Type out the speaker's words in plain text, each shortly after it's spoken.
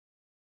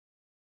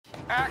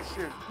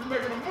Action. We're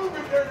making a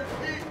movie there,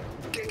 Pete.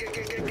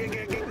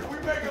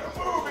 We're making a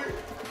movie.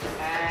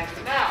 And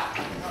now.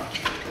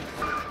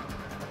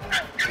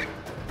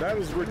 That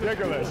is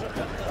ridiculous.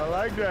 I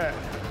like that.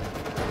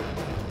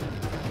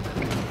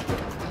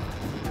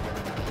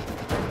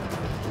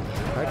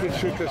 I could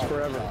shoot this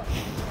forever.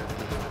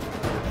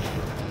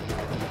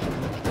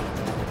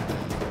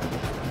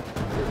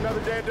 There's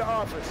another day at the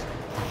office.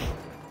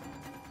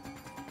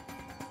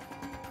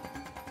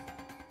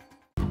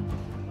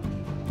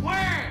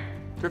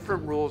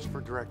 Different rules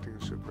for directing a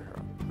superhero.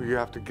 You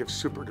have to give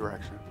super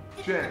direction.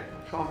 Jay,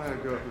 show him how to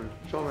do it, man.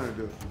 Show him how to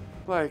do it.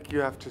 Like, you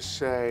have to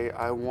say,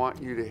 I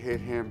want you to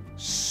hit him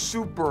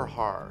super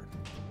hard.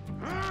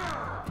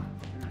 I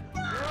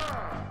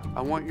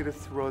want you to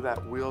throw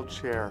that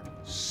wheelchair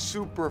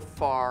super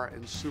far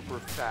and super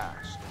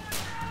fast.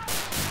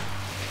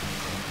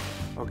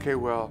 Okay,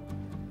 well,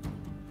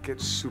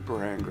 get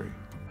super angry.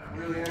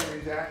 Really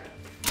angry, Zach?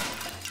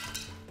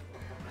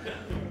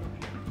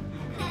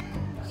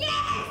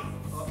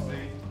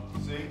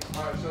 See?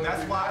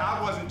 That's why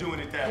I wasn't doing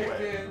it that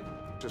way.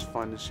 Just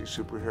fun to see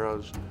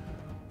superheroes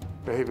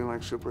behaving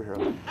like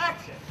superheroes.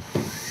 Action!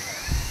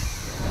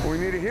 We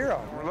need a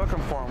hero. We're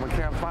looking for him. We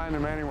can't find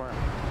him anywhere.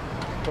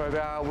 But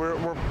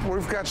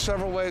we've got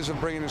several ways of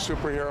bringing a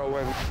superhero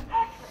in.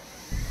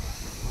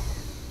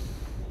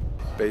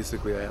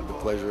 Basically, I had the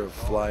pleasure of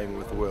flying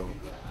with Will,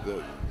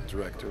 the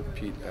director,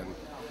 Pete, and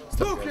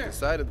Stefan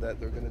decided that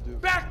they're going to do...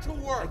 Back to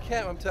work! I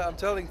can't. I'm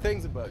telling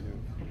things about you.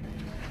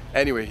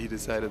 Anyway, he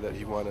decided that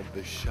he wanted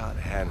the shot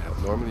handheld.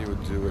 Normally, you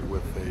would do it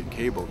with a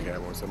cable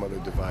cam or some other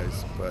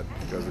device, but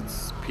because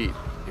it's Pete,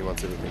 he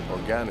wants everything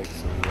organic,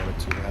 so he wanted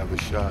to have the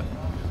shot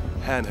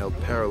handheld,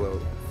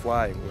 parallel,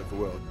 flying with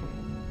Will.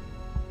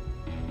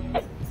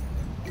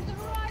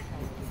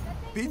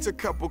 Pete's a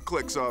couple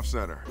clicks off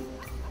center.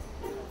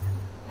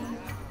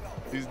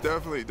 He's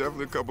definitely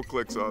a couple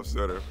clicks off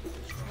center.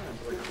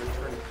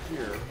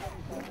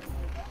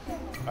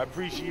 I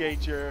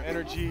appreciate your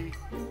energy.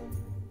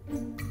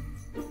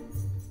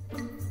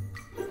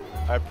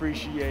 I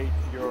appreciate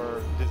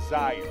your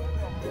desire.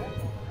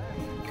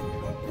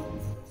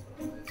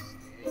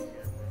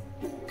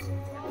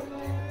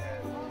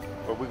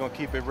 But we're gonna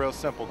keep it real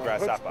simple,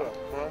 Grasshopper.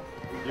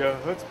 Your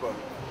chutzpah.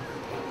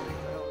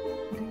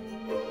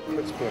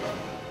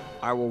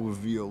 I will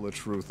reveal the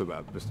truth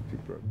about Mr.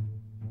 Pete Brook.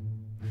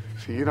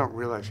 See, you don't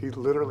realize he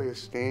literally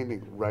is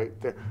standing right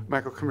there.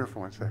 Michael, come here for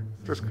 1 sec.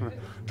 Just come here.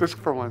 Just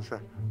for 1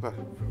 sec. Look.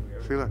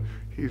 See, look.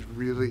 He's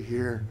really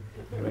here.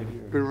 Right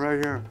here. Been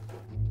right here.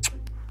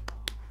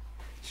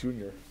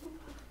 Junior.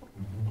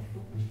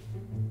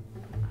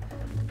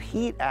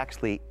 Pete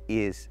actually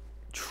is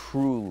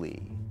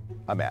truly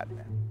a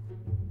madman.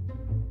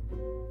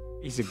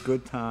 He's a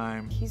good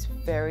time. He's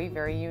very,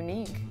 very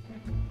unique.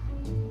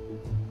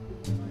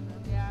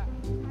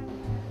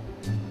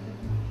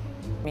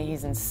 I mean,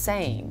 he's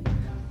insane.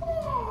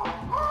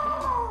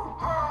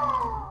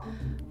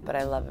 But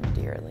I love him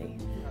dearly.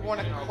 I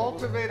want to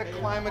cultivate a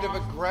climate of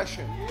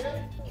aggression.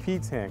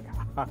 Pete's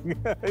Hancock.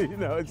 You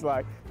know, it's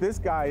like, this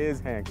guy is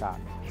Hancock.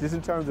 Just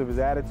in terms of his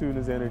attitude and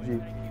his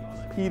energy,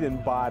 Pete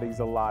embodies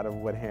a lot of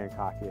what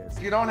Hancock is.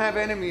 If you don't have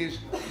enemies,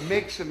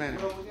 make some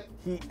enemies.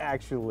 He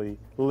actually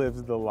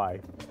lives the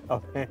life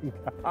of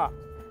Hancock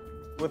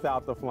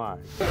without the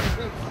flying.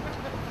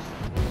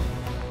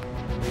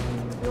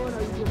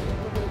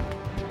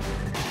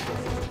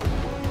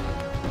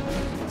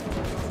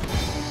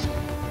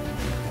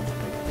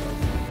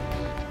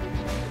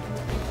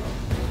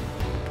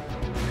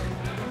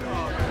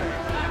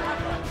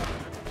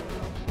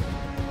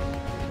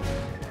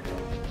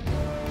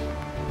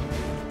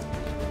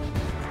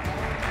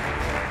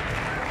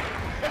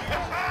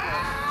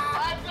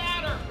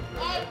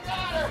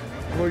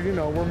 Well, you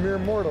know, we're mere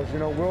mortals. You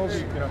know, Will's...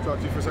 Can I talk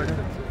to you for a second?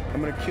 I'm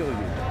gonna kill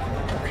you.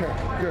 Okay,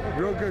 good.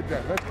 Real good,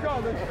 Dad. Let's go.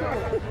 Let's go.